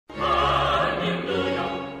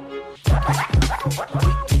Thank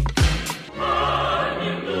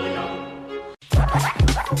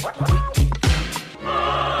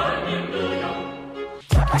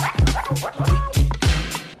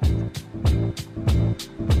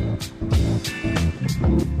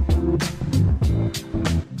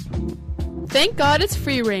God it's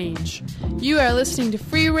free range. You are listening to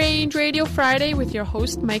Free Range Radio Friday with your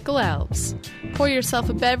host, Michael Alves. Pour yourself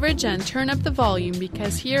a beverage and turn up the volume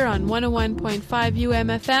because here on 101.5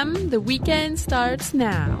 UMFM, the weekend starts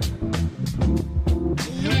now.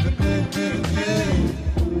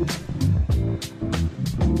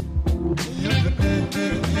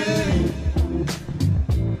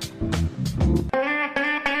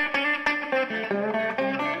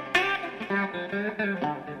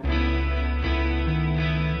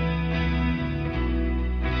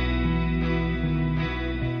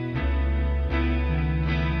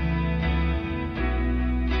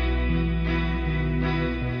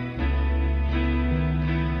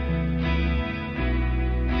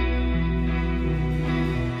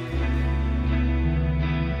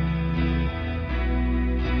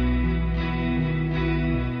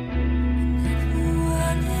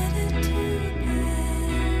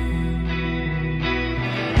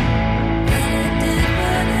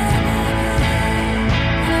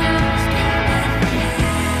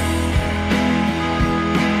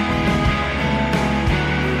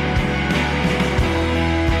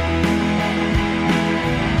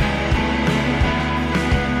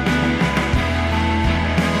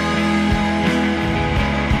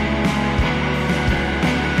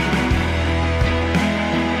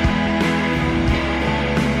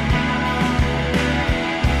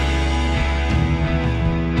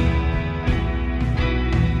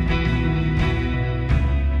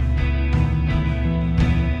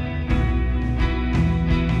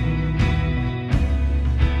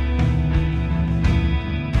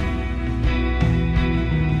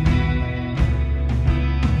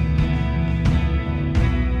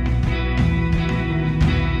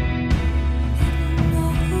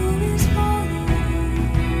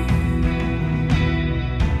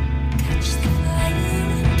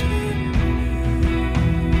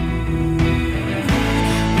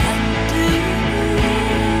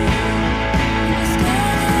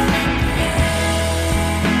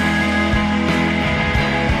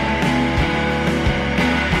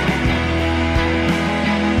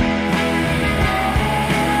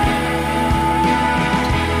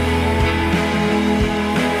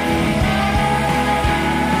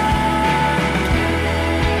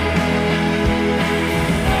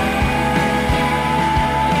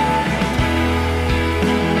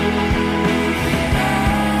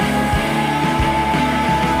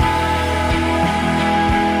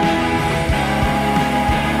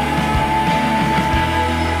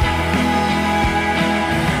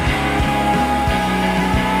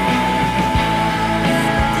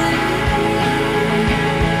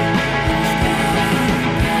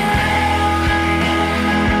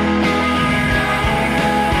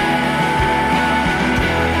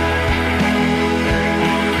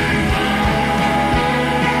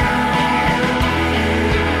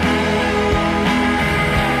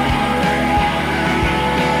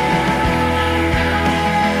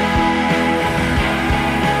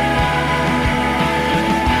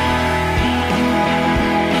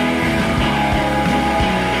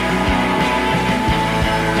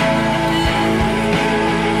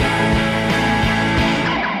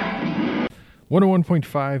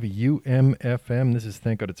 UMFM. This is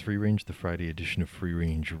Thank God It's Free Range, the Friday edition of Free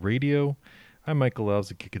Range Radio. I'm Michael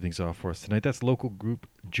Elves, kicking things off for us tonight. That's local group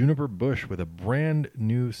Juniper Bush with a brand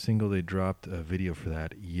new single. They dropped a video for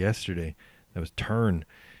that yesterday. That was Turn.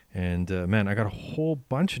 And man, I got a whole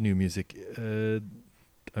bunch of new music.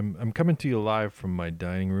 I'm coming to you live from my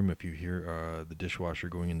dining room. If you hear the dishwasher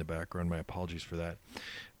going in the background, my apologies for that.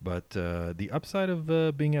 But the upside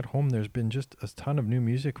of being at home, there's been just a ton of new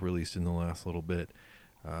music released in the last little bit.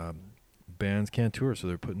 Bands can't tour, so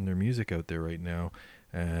they're putting their music out there right now.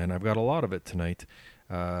 And I've got a lot of it tonight.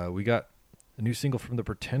 We got a new single from The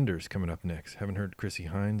Pretenders coming up next. Haven't heard Chrissy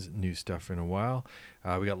Hines' new stuff in a while.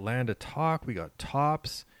 We got Land of Talk. We got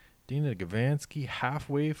Tops, Dina Gavansky,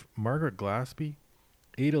 Halfwave, Margaret Glaspie,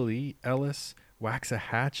 Ada Lee, Ellis,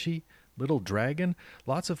 Waxahachie, Little Dragon.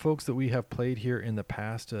 Lots of folks that we have played here in the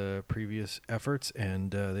past previous efforts,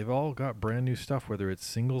 and they've all got brand new stuff, whether it's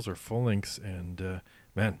singles or full lengths. And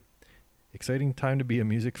man, exciting time to be a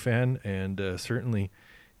music fan, and certainly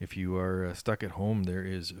if you are stuck at home, there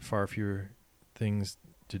is far fewer things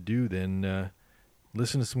to do than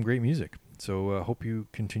listen to some great music. So hope you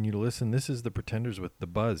continue to listen. This is The Pretenders with The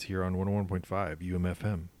Buzz here on 101.5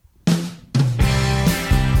 UMFM.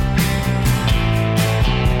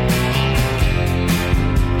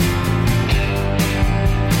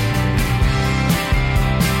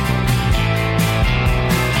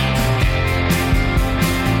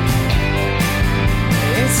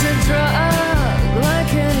 It's a drug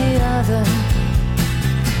like any other,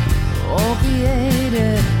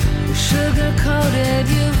 opiated, sugar-coated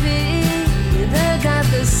UV. They got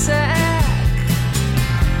the sack,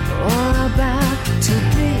 or about to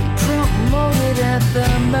be promoted at the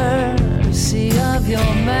mercy of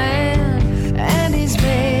your man, and he's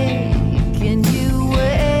making you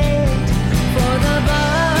wait for the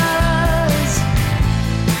buzz.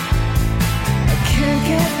 I can't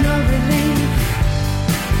get no relief.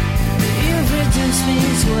 You've reduced me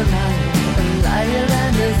to a liar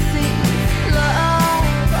and a thief.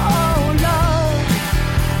 Love, oh love,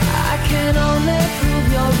 I can only prove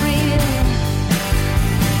you're real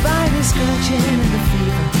by the scratching and the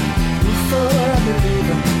fever. For a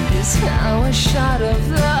believer is how a shot of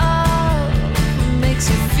love makes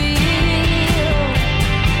you feel.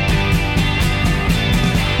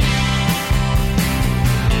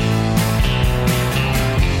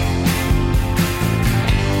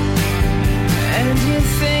 And you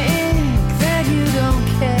think that you don't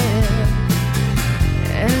care,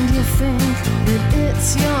 and you think that it's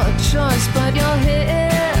your choice, but you're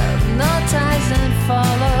hypnotized and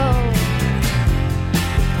follow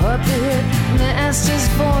puppet master's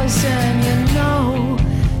voice, and you know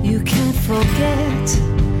you can't forget.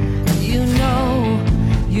 You know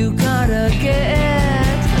you gotta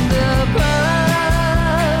get the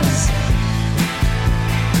buzz.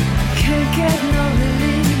 Can't get no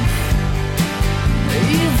relief.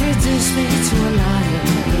 You've reduced me to a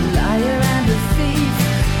liar and a thief.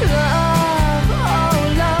 Love, oh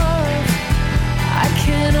love, I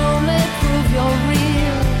can only prove you're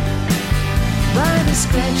real by the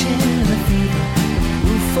scratching and the fever.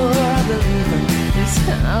 For a believer is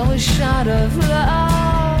how a shot of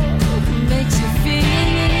love makes you feel.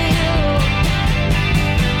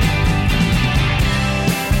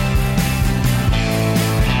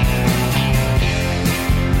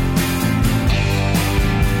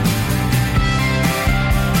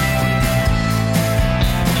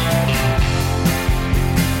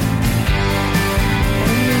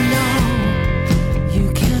 And you know you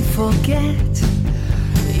can't forget.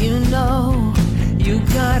 You know you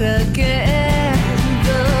gotta get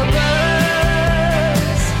the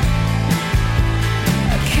buzz.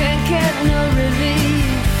 I can't get no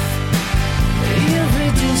relief. You've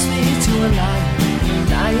reduced me to a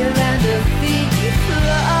liar and a thief.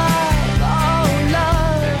 Love, oh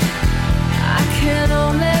love, I can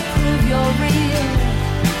only prove you're real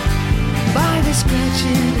by the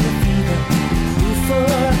scratching and the fever. Proof for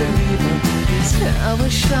a believer is how a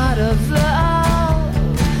shot of love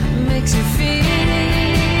makes you feel.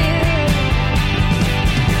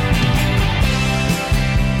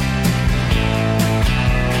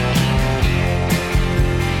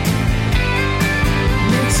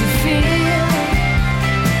 Makes you feel.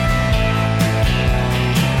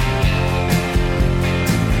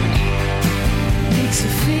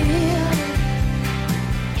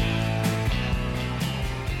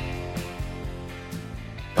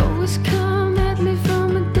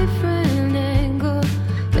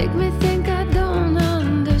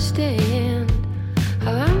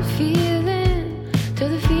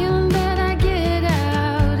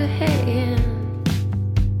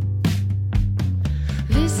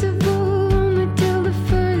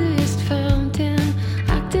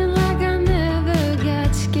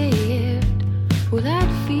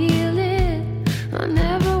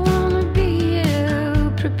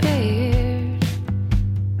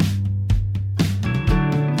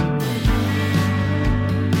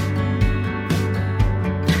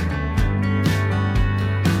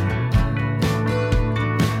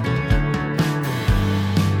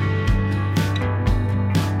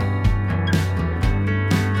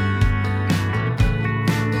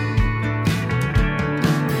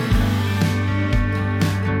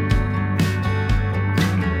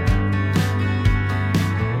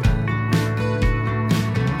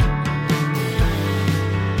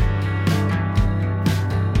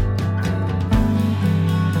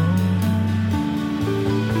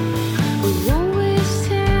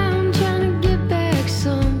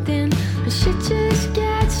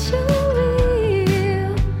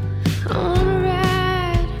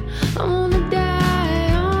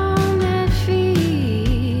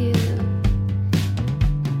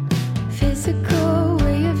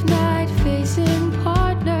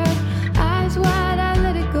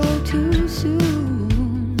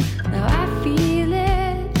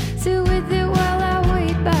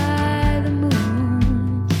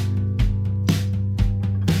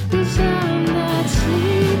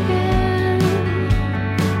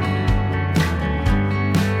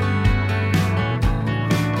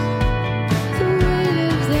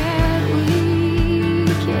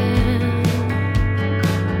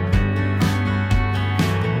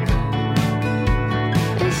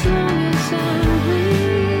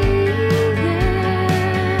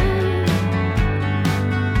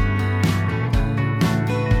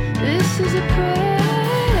 is a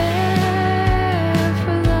prayer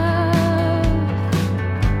for love.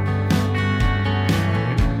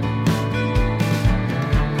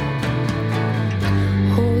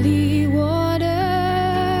 Holy water,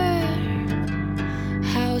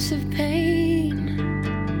 house of pain,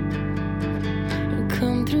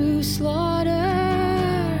 come through slaughter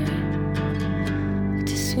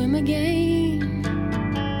to swim again.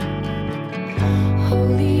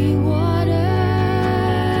 Holy water,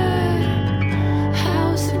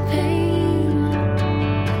 house of pain,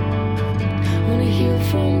 wanna heal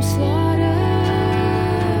from slaughter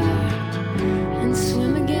and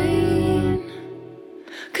swim again.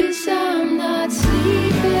 'Cause I'm not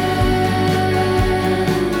sleeping.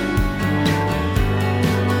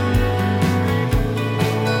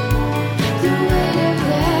 The weight of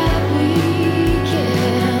that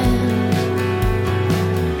weekend.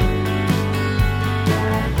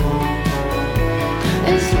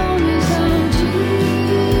 As long as I'm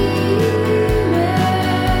dreaming,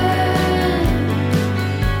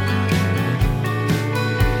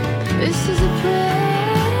 this is a prayer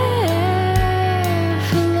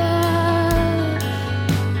for love.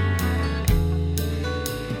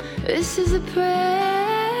 This is a prayer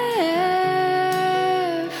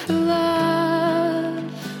for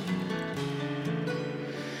love.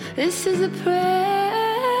 This is a prayer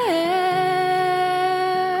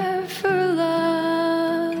for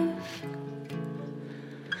love.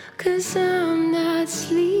 'Cause I'm not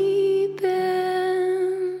sleeping.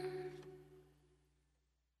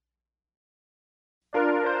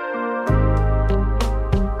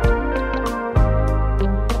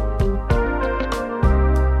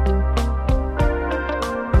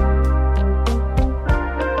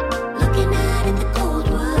 Looking out at the cold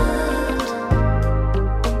world.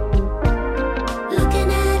 Looking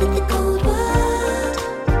out at the cold world.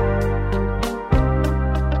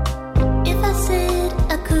 If I said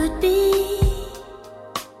I could be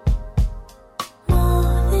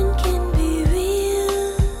more than can be real,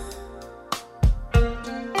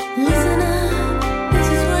 listen up, this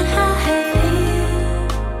is what I feel.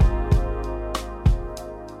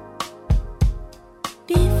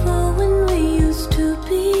 Before, when we used to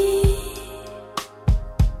be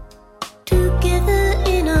together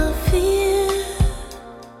in our fear.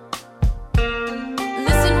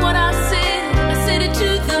 Listen what I said it to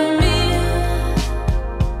the mirror.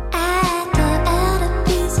 I cut out a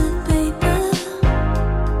piece of paper,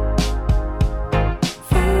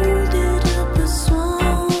 folded up a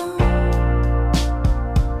swan,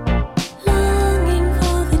 longing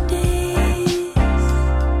for the days.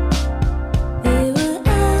 There were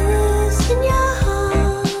hours in your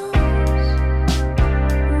arms.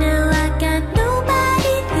 Now I got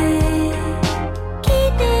nobody there,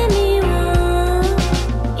 keeping me warm.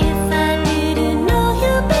 If I didn't know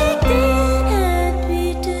you back then, I'd be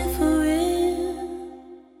different.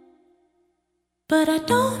 But I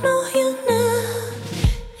don't know you now,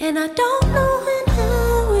 and I don't know when I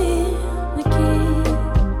will again.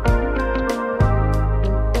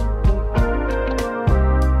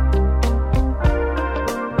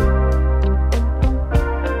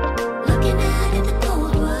 Looking out at the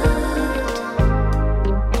cold world.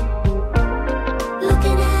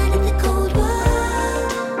 Looking out at the cold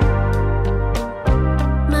world.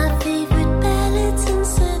 My favorite ballads and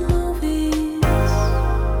sad movies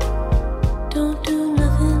don't do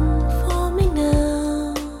nothing for me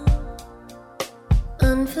now.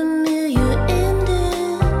 Unfamiliar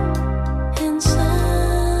ending and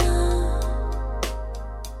sound.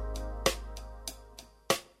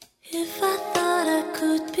 If I thought I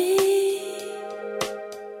could be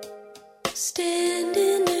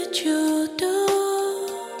standing at your door.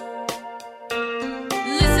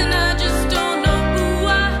 Listen, I just don't know who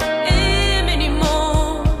I am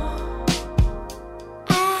anymore.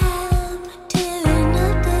 I'm tearing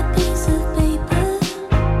up that piece of paper,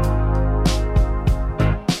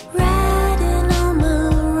 writing on my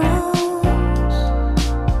roads,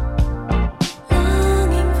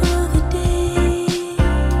 longing for the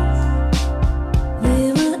days.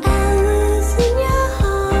 There were hours in your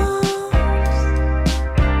arms.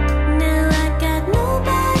 Now I got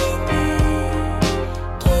nobody there,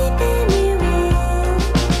 keeping me warm.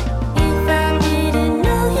 If I didn't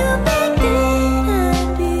know you back then, I'd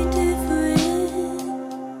be different.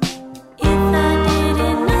 If I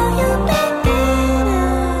didn't know you back then,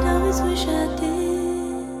 I'd always wish I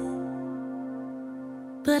did.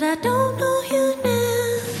 But I don't know you now,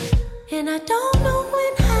 and I don't know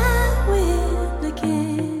when I will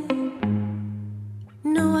again.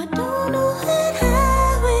 No, I don't know when I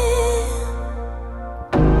will.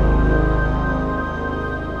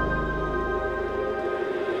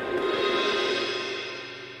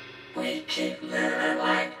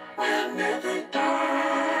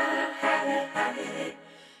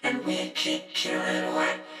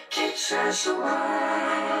 Like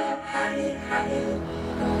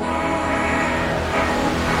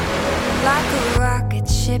a rocket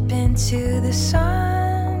ship into the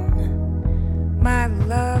sun, my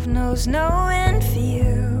love knows no end for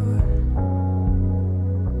you.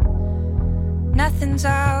 Nothing's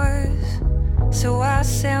ours, so I'll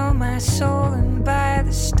sell my soul and buy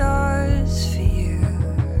the stars for you.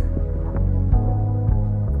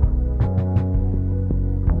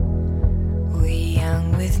 We're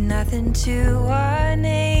young with nothing to our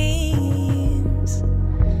names.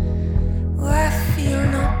 I feel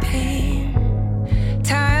no pain,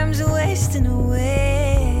 time's wasting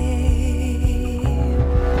away.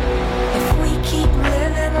 If we keep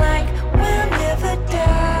living like we'll never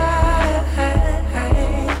die,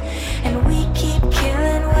 and we keep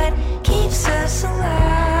killing what keeps us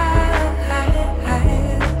alive,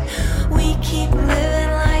 we keep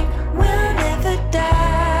living like we'll never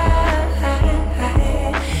die,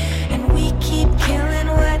 and we keep killing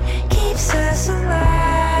what keeps us alive.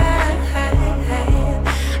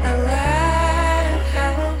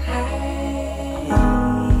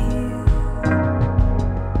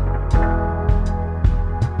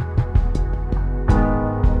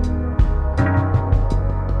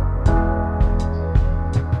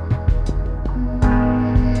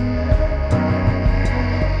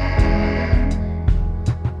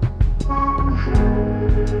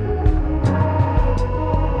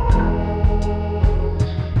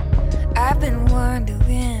 I've been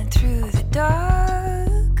wandering through the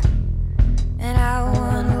dark, and I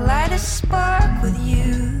wanna light a spark with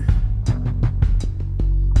you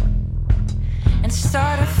and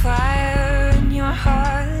start a fire in your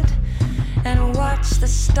heart and watch the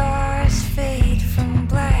stars fade from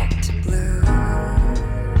black to blue.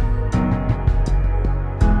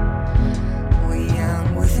 We're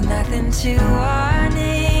young with nothing to our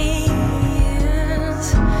names.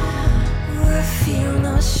 We feel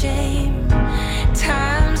no shame,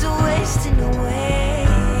 time's wasting away.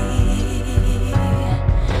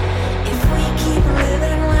 If we keep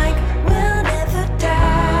living like we'll never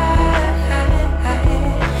die,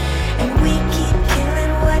 and we keep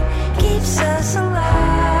killing what keeps us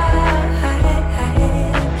alive,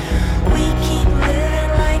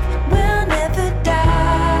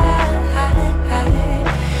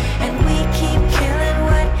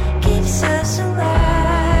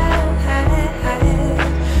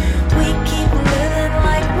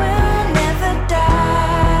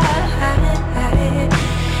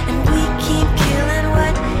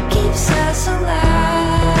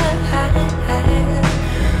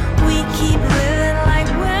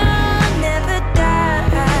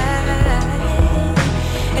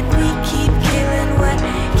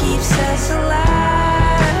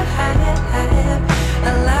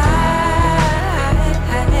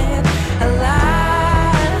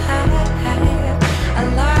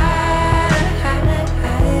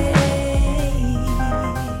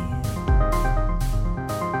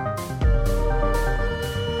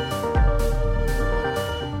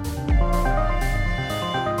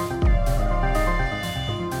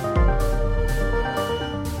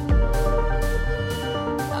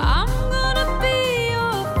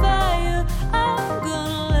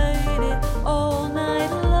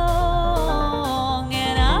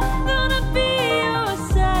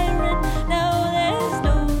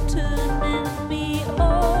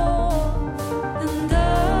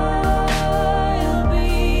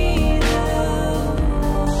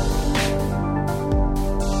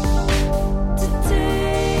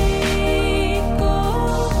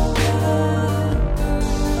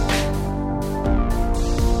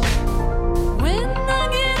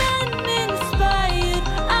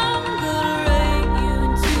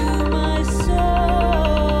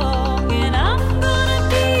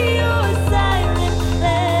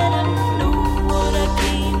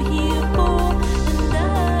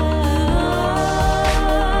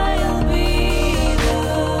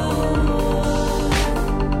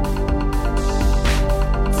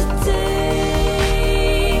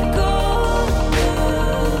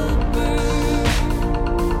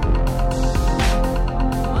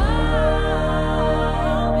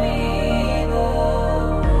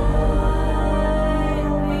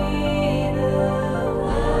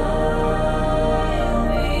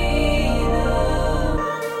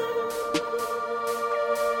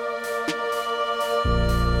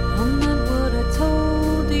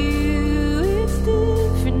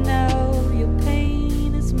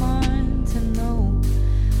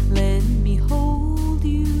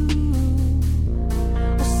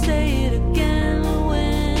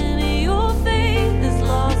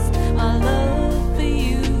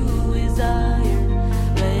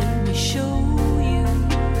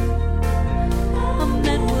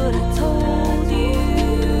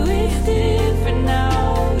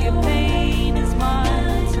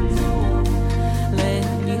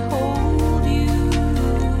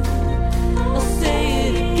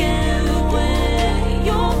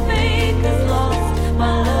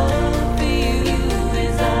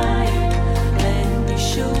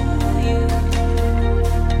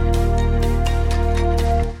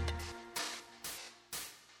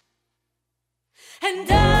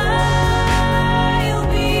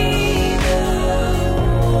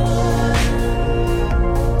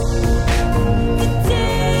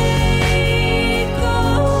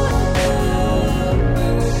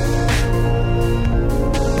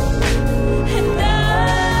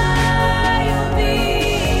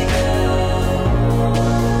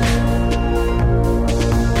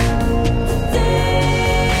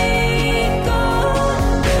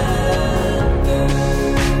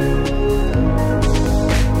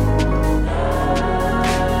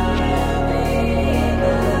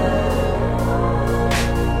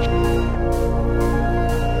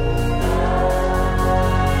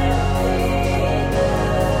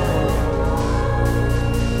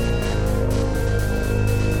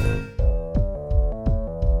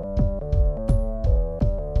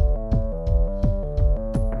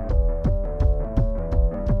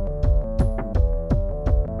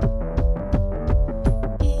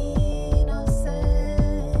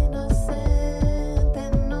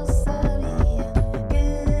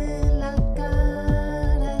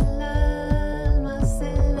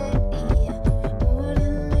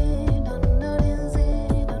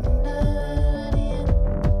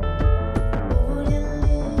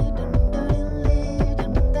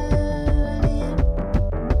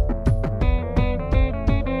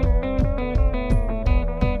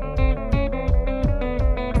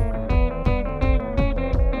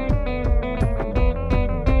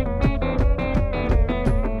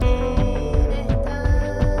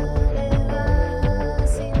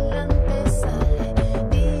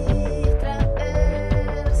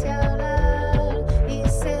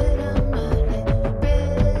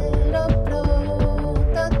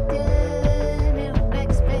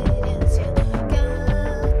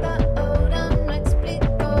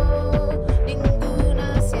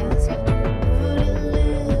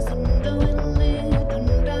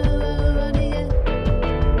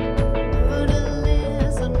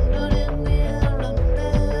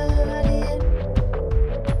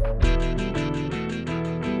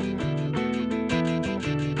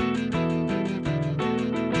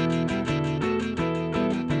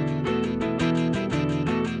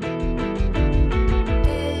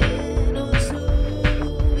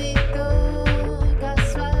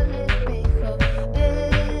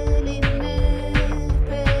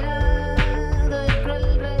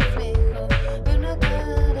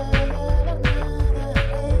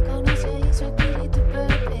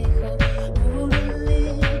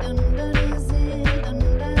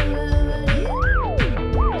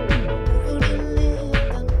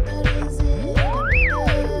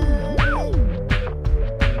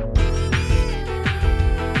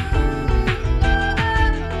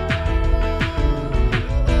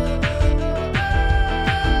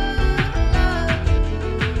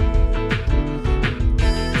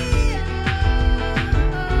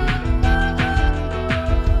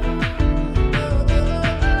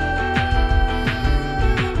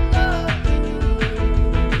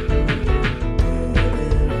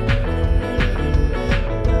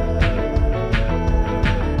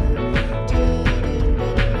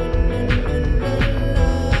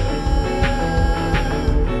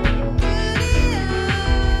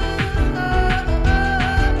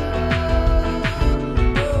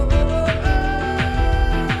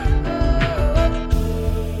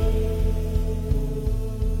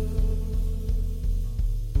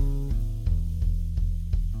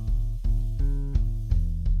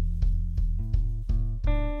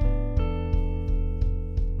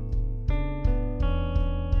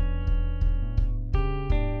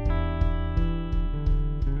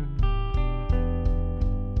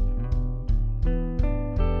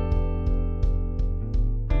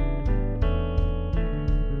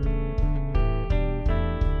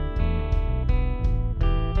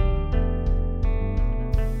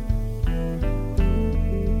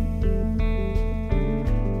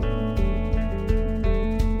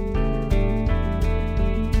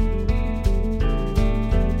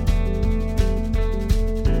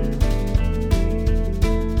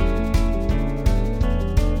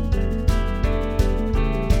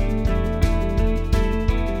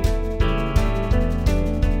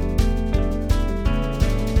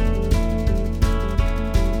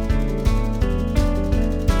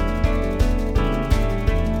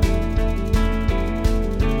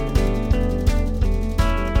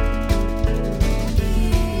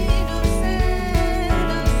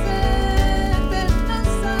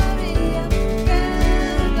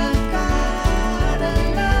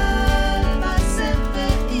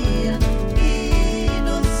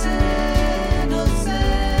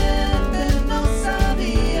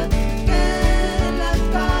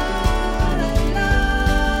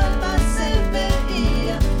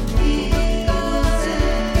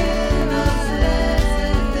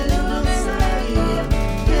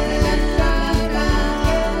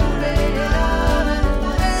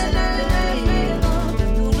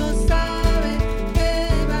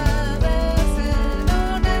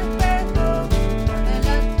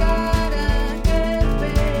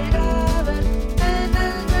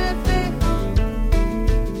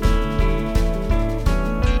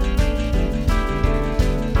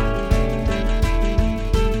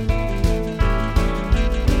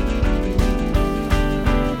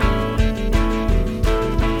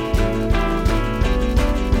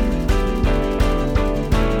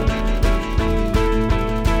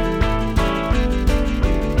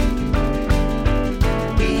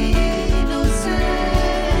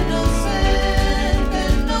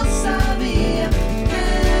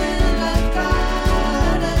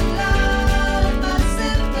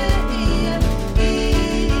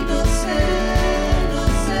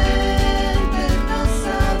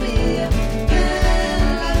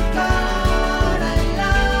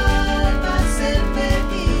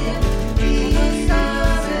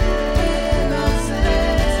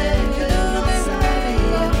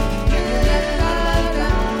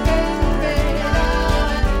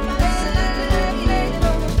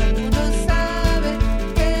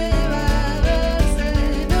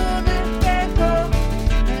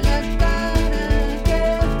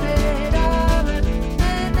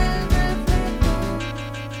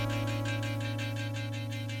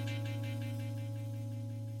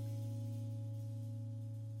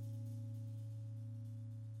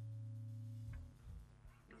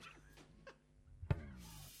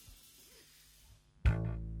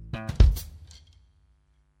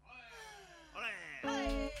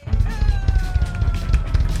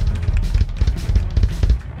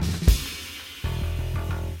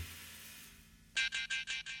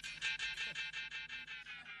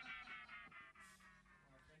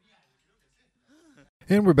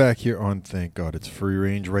 And we're back here on Thank God It's Free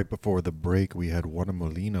Range. Right before the break, we had Juana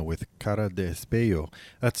Molina with Cara de Espejo.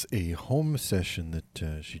 That's a home session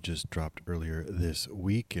that she just dropped earlier this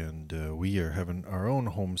week, and we are having our own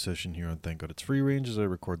home session here on Thank God It's Free Range as I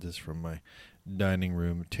record this from my dining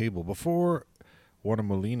room table. Before Juana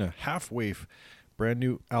Molina, Halfwave, brand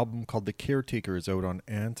new album called The Caretaker is out on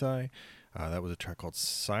Anti. That was a track called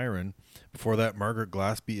Siren. Before that, Margaret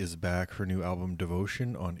Glaspie is back. Her new album,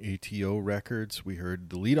 Devotion, on ATO Records. We heard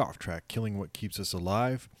the lead-off track, Killing What Keeps Us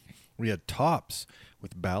Alive. We had Tops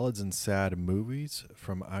with Ballads and Sad Movies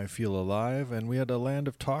from I Feel Alive. And we had a Land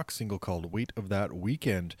of Talk single called Weight of That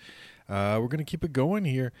Weekend. We're going to keep it going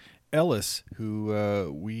here. Ellis, who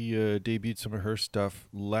we debuted some of her stuff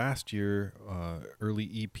last year, early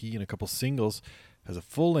EP and a couple singles, has a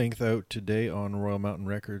full-length out today on Royal Mountain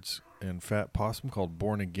Records and Fat Possum called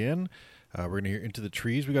Born Again. We're going to hear Into the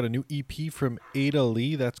Trees. We got a new EP from Ada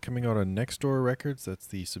Lee. That's coming out on Next Door Records. That's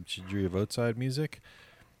the subsidiary of Outside Music.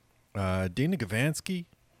 Dana Gavansky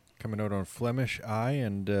coming out on Flemish Eye,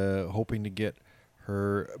 and hoping to get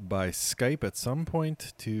her by Skype at some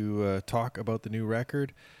point to talk about the new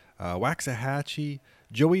record. Waxahachie,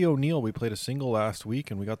 Joey O'Neill. We played a single last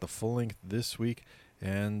week, and we got the full length this week.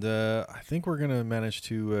 And I think we're going to manage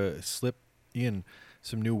to slip in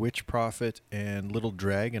some new Witch Prophet and Little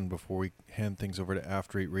Dragon before we hand things over to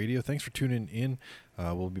After 8 Radio. Thanks for tuning in.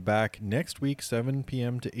 We'll be back next week, 7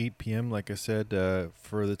 p.m. to 8 p.m., like I said,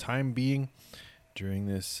 for the time being during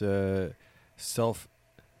this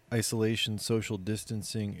self-isolation, social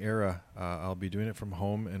distancing era. I'll be doing it from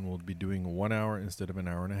home, and we'll be doing 1 hour instead of an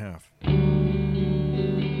hour and a half.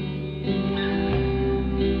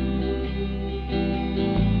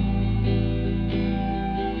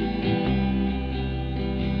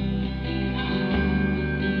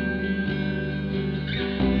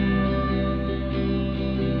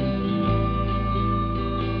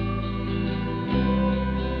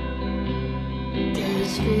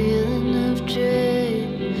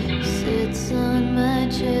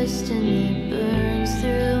 And it burns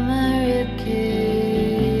through my ribcage.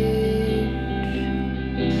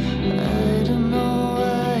 I don't know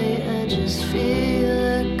why, I just feel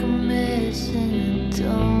like I'm missing and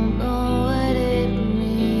don't know what it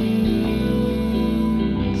means.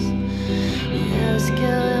 You ask how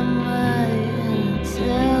am I, and I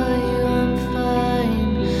tell you I'm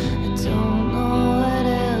fine. I don't know what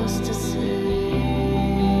else to say.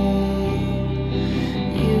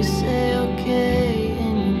 You say okay.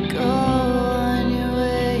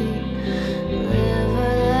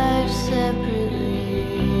 Separately.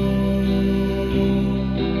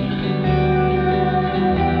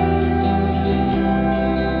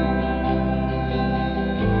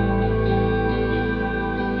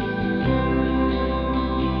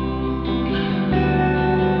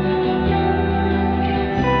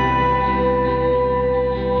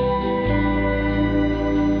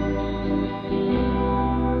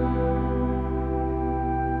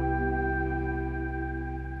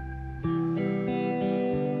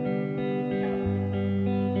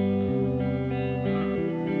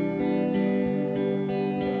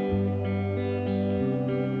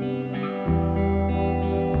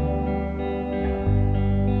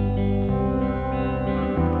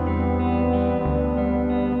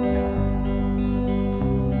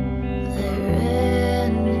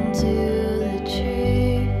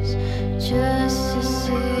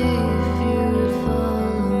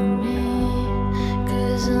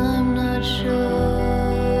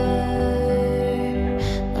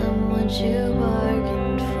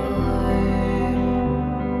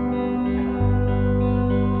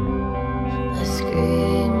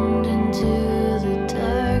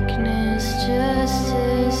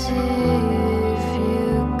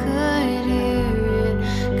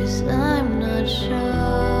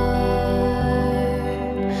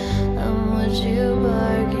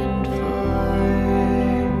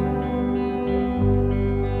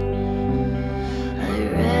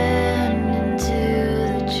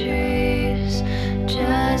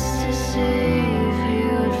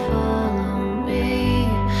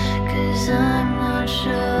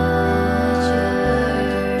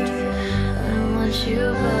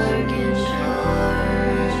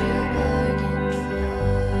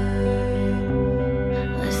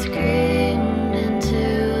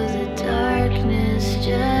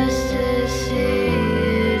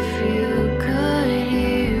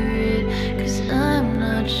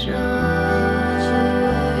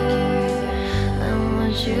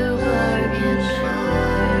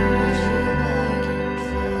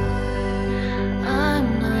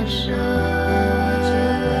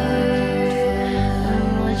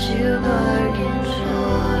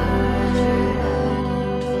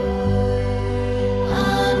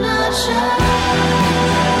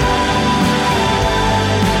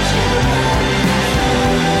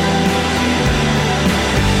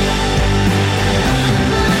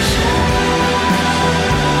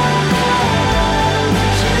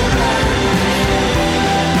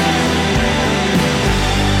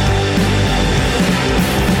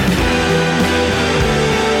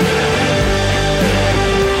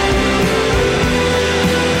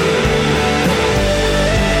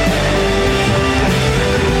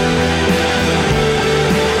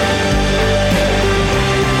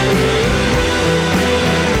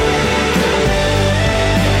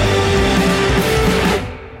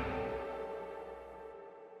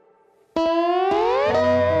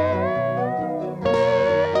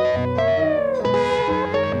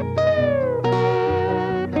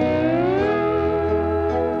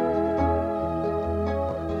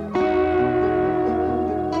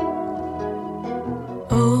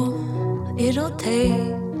 It'll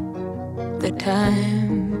take the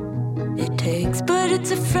time it takes, but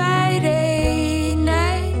it's a Friday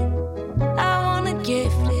night. I wanna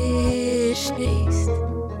get fish taste.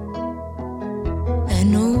 I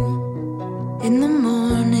know in the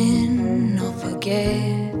morning I'll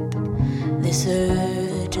forget this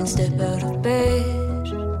urge and step out of bed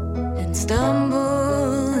and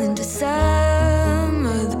stumble into some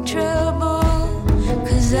other trouble.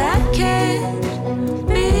 'Cause I can't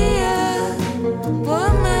be a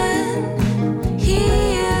woman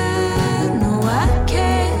here. No, I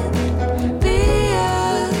can't be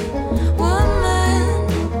a woman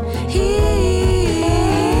here.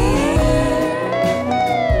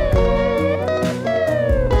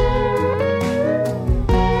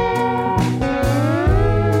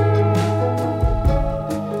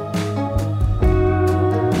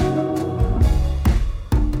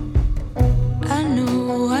 I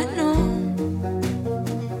know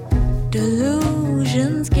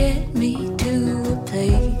delusions get me to a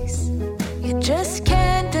place you just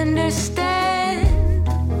can't understand.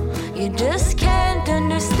 You just can't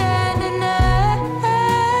understand. And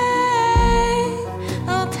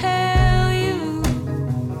I'll tell you,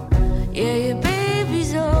 yeah, your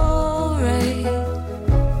baby's alright.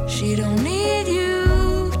 She don't need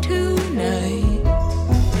you tonight.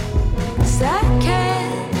 'Cause I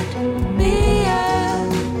can't be a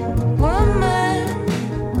woman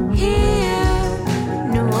here.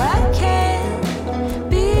 No, I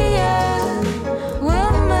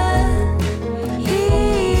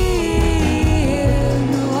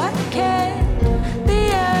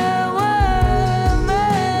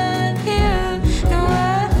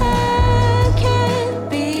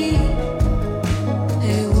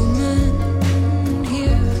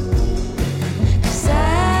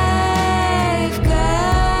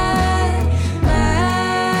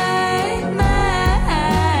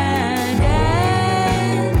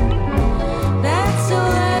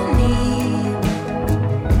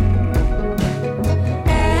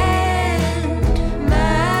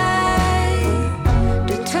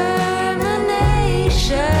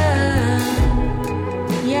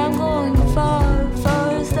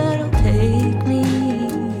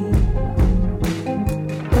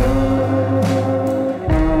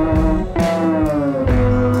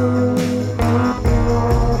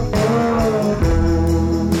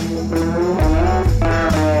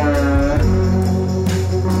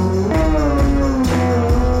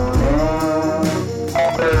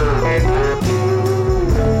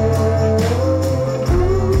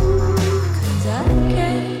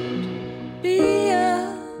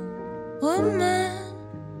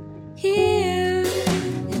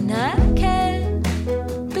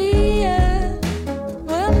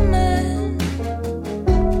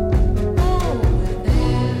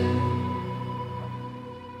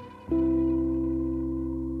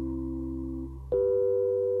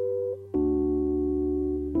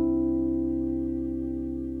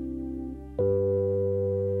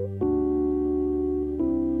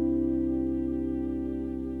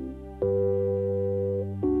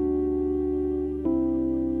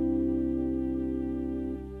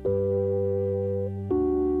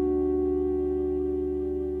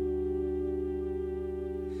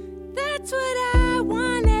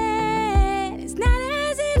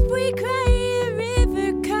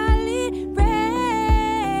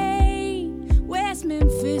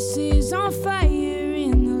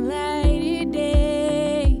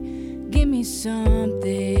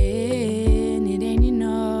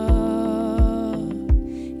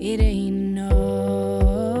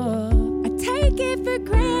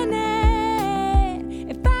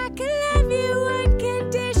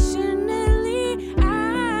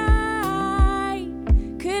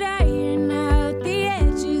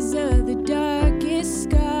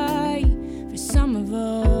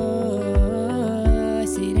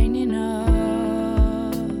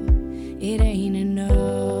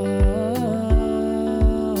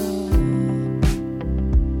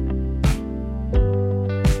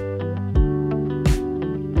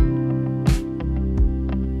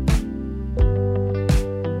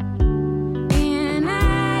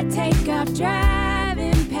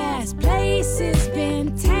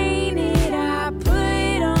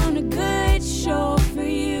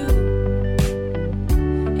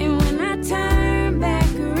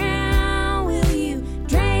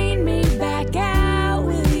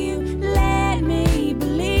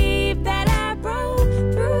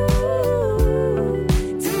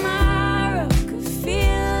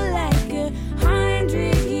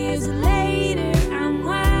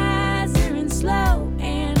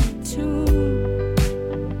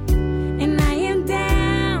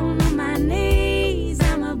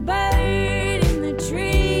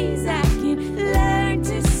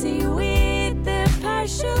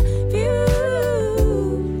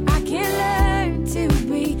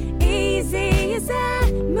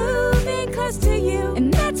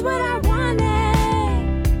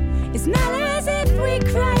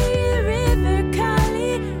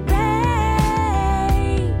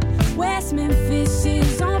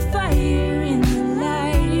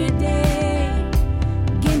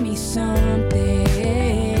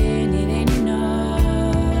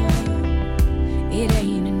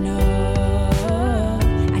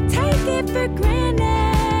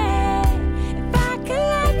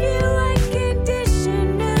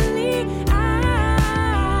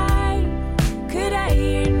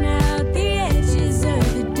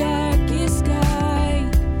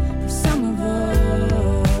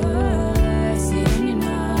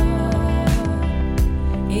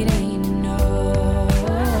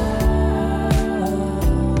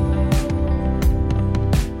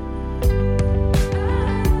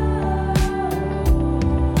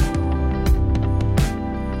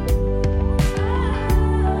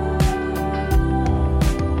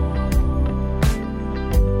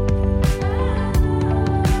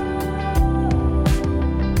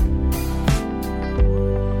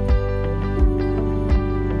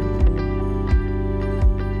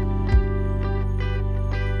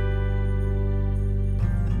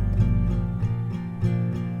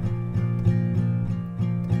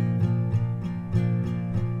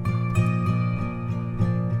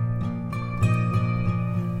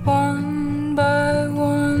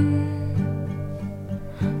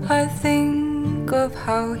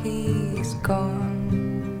how he's gone,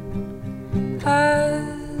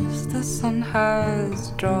 as the sun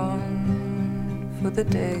has drawn for the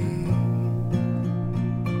day.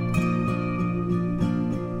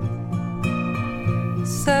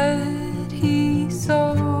 Said he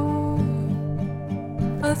saw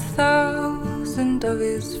 1,000 of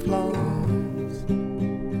his flaws,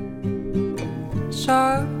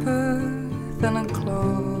 sharper than a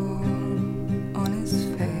claw on his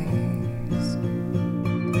face.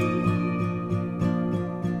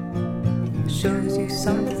 Shows you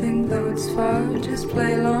something, though it's far. Just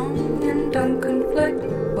play along and don't conflict.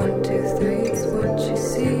 1, 2, 3, it's what you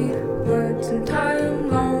see. Words and time,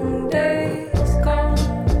 long days gone.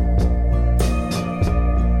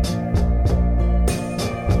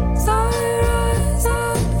 So I rise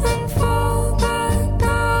up and fall back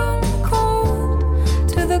down cold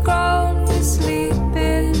to the ground with sleep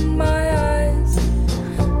in my eyes.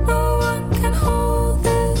 No one can hold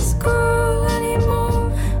this girl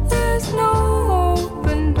anymore. There's no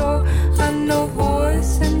open door. I've no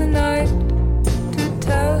voice in the night to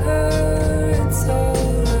tell her it's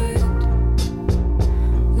alright.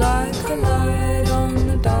 Like a light on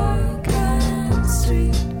the darkened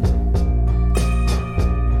street.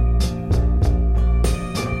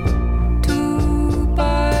 2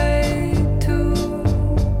 by 2,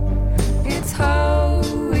 it's how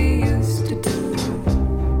we used to do.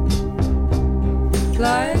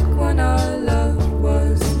 Like when our love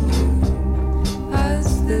was new as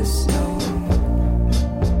the snow.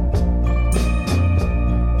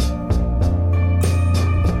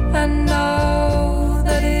 And now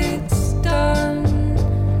that it's done,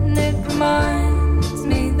 it reminds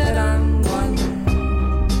me that I'm one.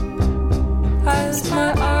 As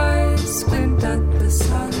my eyes squint at the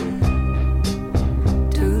sun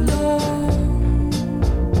too long.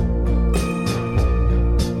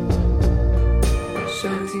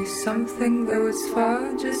 Shows you something, though it's far.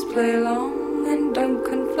 Just play along and don't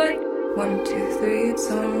conflict. 1, 2, 3,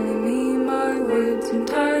 it's only me, my words and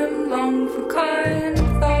time, long for kind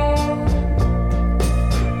thought.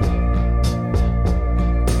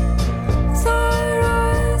 So I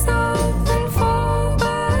rise up and fall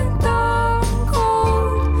back down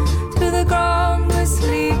cold to the ground with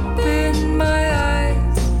sleep in my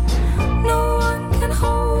eyes. No one can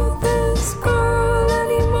hold this girl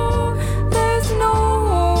anymore. There's no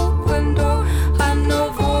open door. I've no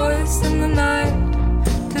voice in the night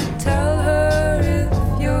to tell her if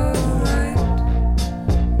you're right.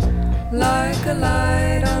 Like a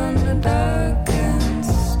light on a darkened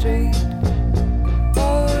street,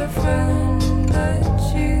 or a friend that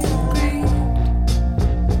you greet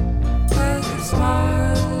with a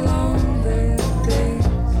smile on their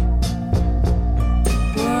face.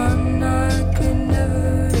 One I could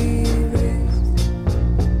never erase.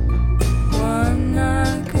 One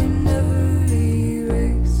I could never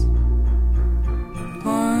erase.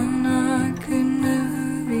 One I could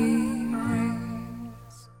never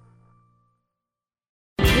erase.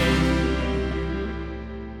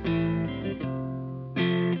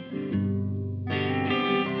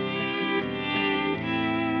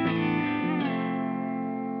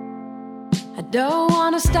 I don't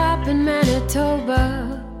wanna stop in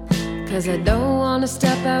Manitoba, 'cause I don't wanna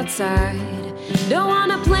step outside. Don't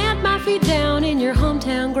wanna plant my feet down in your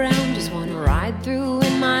hometown ground. Just wanna ride through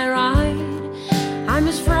in my ride. I'm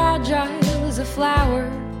as fragile as a flower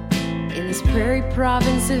in this prairie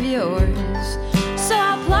province of yours. So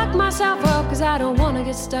I pluck myself up, 'cause I don't wanna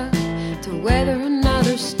get stuck to weather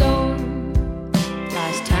another storm.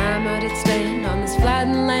 Last time I did stand on this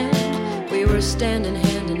flattened land, we were standing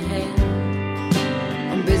hand in hand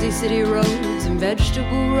on busy city roads and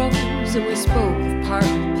vegetable rows, and we spoke of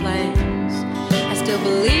parking plans. I still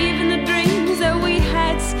believe in the dreams that we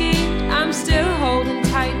had skied. I'm still holding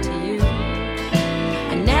tight to you.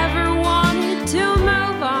 I never wanted to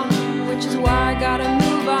move on, which is why I gotta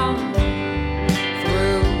move on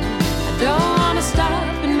through. I don't wanna stop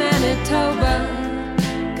in Manitoba,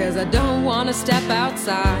 'cause I don't wanna step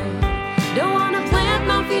outside. Don't wanna plant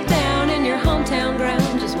my feet down in your hometown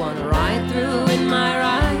ground. Just wanna ride through in my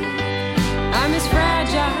ride. I'm as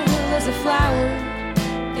fragile as a flower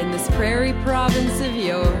in this prairie province of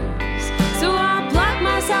yours. So I pluck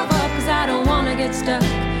myself up, 'cause I don't wanna get stuck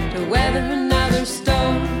to weather another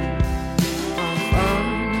storm. Off on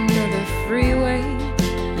another freeway,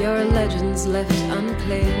 your legends left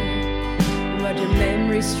unclear, but your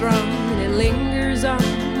memory's strong and it lingers on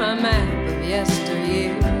my map of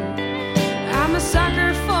yesteryear. I'm a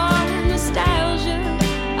sucker for nostalgia,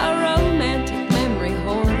 a romantic memory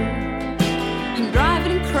hoarder. I'm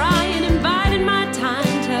driving and crying and biding my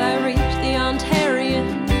time till I reach the Ontarian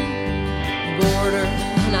border.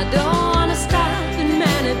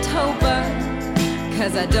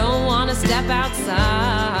 'cause I don't wanna step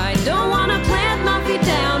outside. Don't wanna plant my feet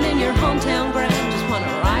down in your hometown ground. Just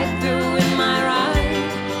wanna ride through in my ride.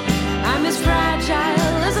 I'm as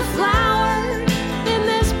fragile as a flower in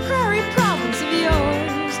this prairie province of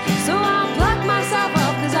yours. So I'll pluck myself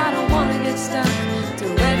up 'cause I don't wanna get stuck to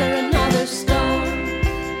weather another storm.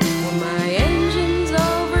 When my engine's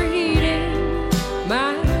overheating,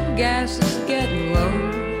 my gas is getting low.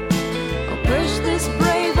 I'll push this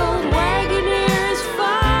brave old Wagoneer as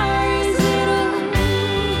far as it'll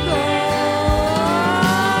go.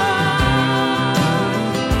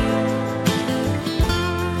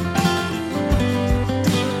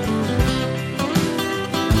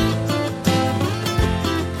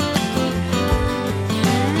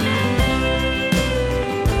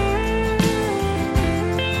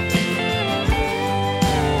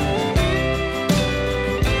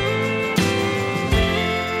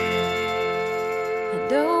 I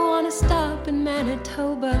don't wanna stop in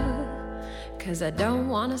Manitoba, 'cause I don't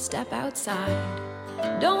wanna step outside.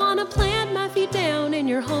 Don't wanna plant my feet down in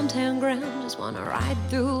your hometown ground. Just wanna ride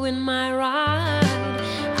through in my ride.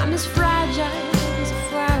 I'm as fragile as a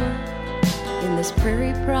flower in this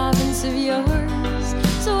prairie province of yours.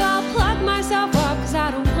 So I'll pluck myself up 'cause I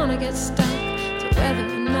don't wanna get stuck to weather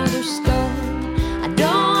another storm. I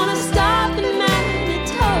don't wanna stop in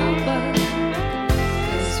Manitoba,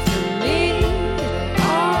 'cause for me it'll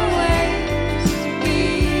always be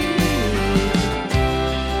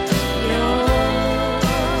yours.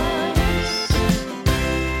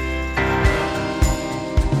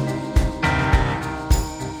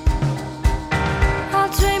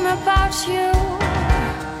 I'll dream about you,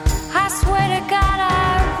 I swear to God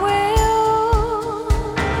I will.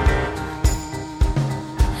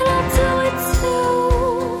 And I'll do it too.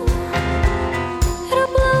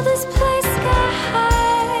 It'll blow this place sky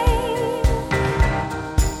high.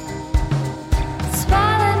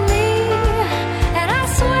 Smile at me, and I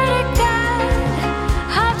swear to God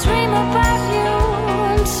I'll dream about you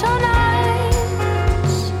tonight.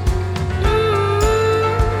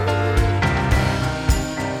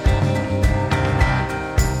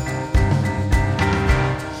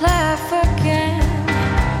 Laugh again,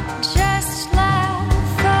 just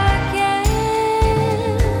laugh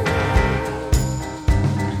again.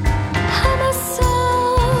 I'm a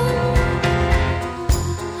song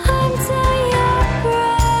under your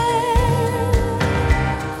breath.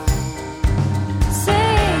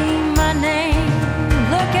 Say my name,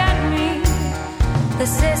 look at me.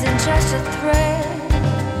 This isn't just a threat.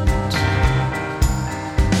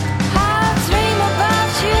 I'll dream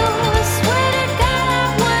about you, swear to God I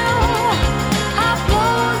will. I'll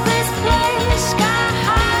blow this place sky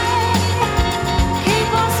high. Keep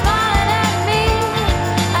on smiling at me,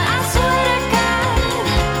 and I swear to God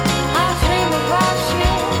I'll dream about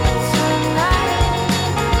you tonight.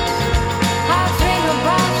 I'll dream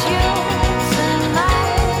about you tonight.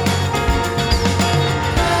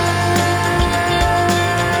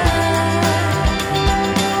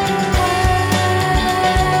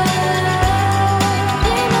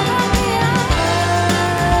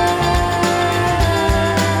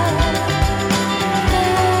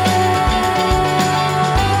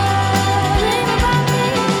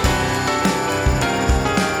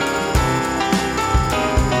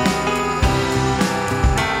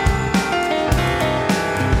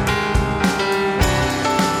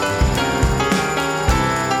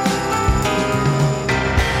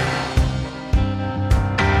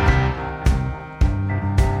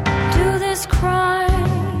 Do this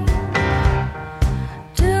crime,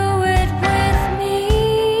 do it with me.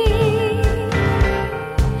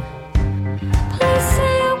 Please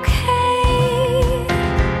say okay,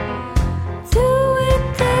 do it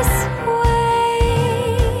this way.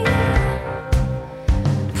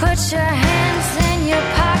 Put your hands in your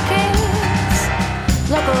pockets,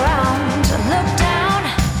 look around, look down,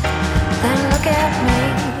 then look at me.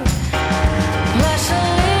 Blush a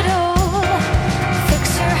little, fix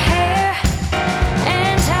your hair,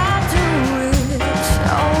 and I'll do it.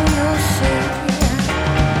 Oh, you'll see.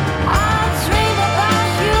 I'll dream about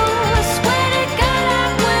you, swear to God I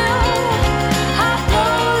will. I'll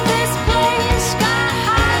blow this place sky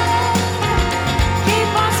high. Keep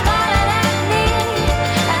on smiling at me,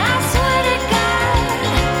 and I swear to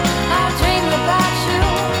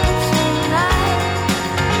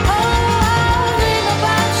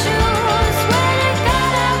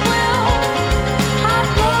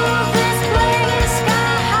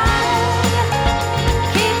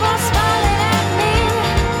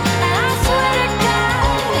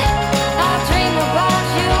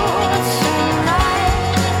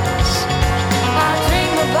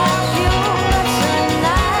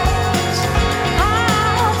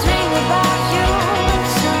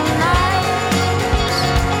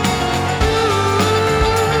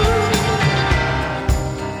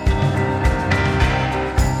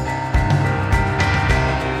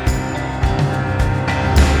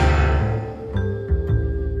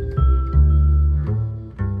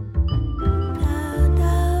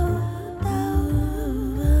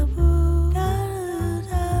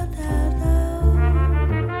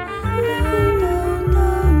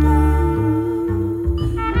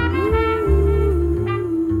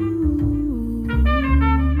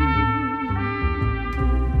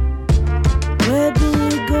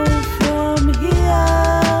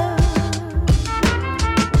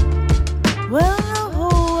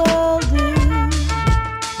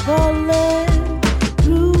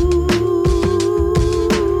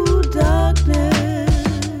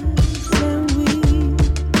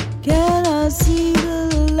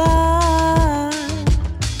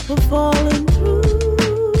we're falling through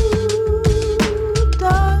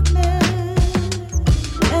darkness,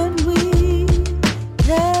 and we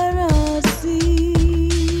cannot see.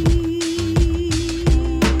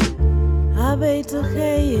 Habet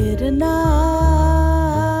khayedna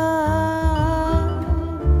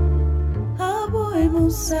aboy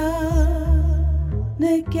musa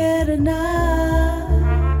nekerna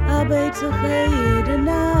habet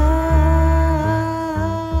khayedna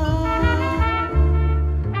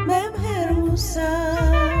memher musa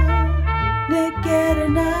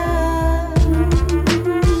nekerna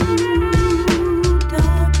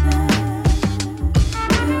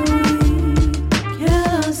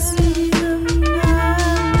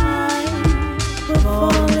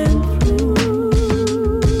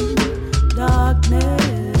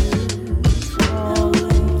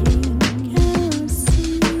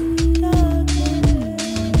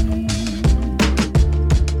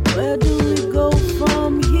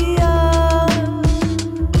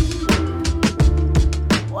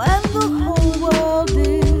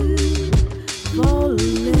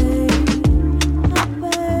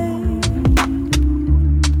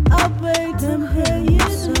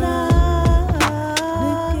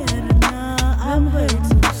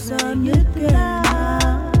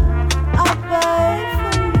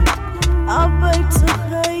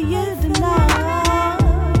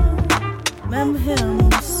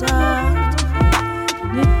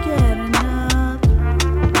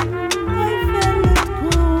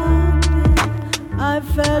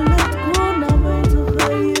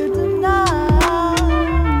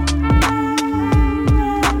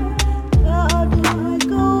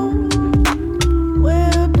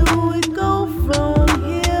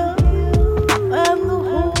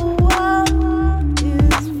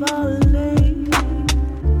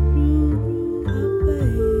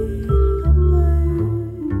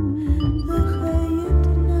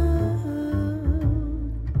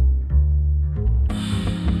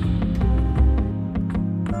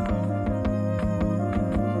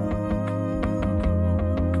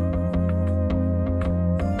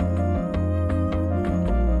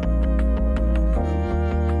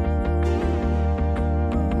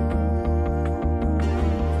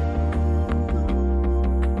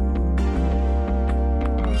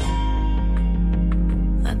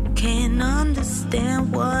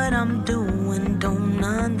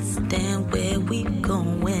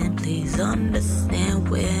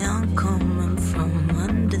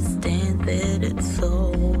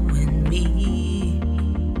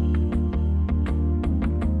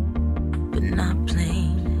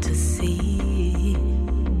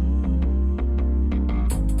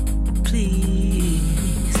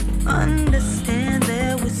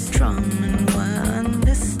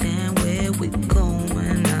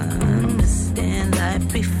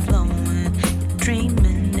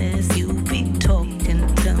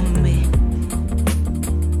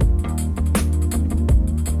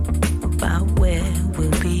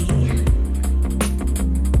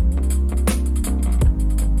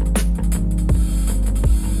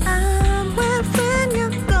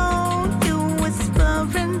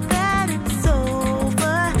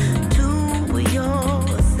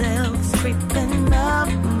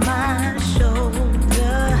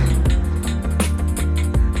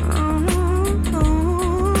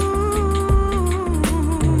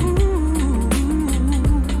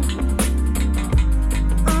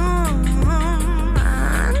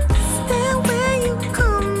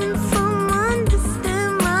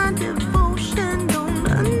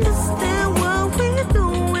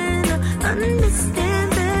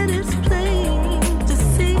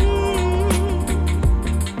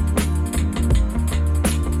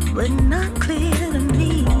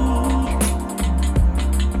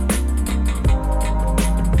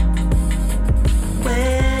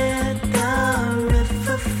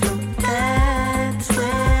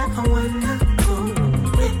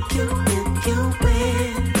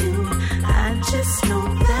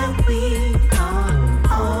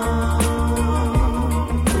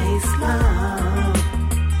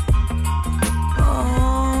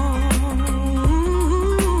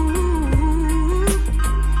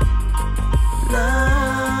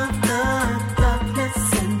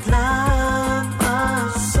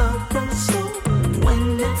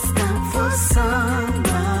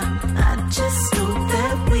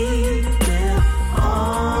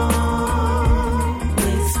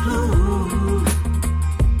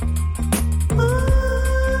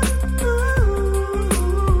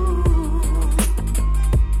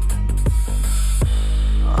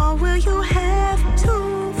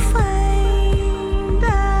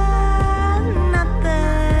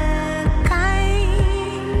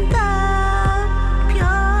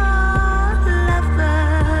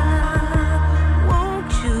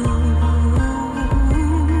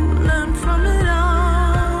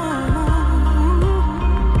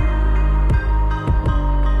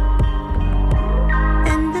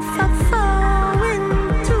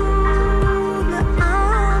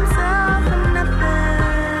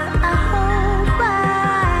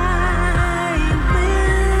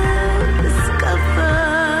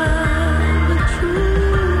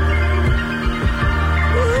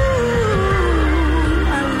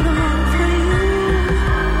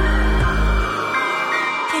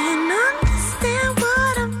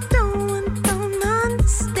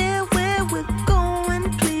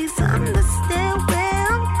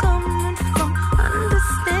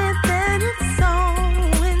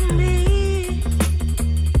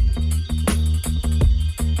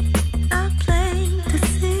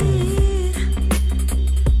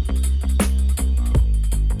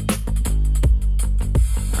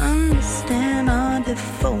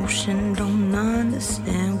devotion. Don't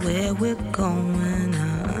understand where we're going.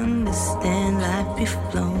 I understand life be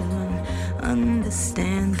flowing.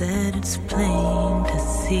 Understand that it's plain to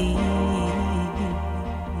see.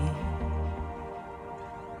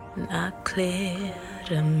 Not clear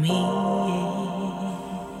to me.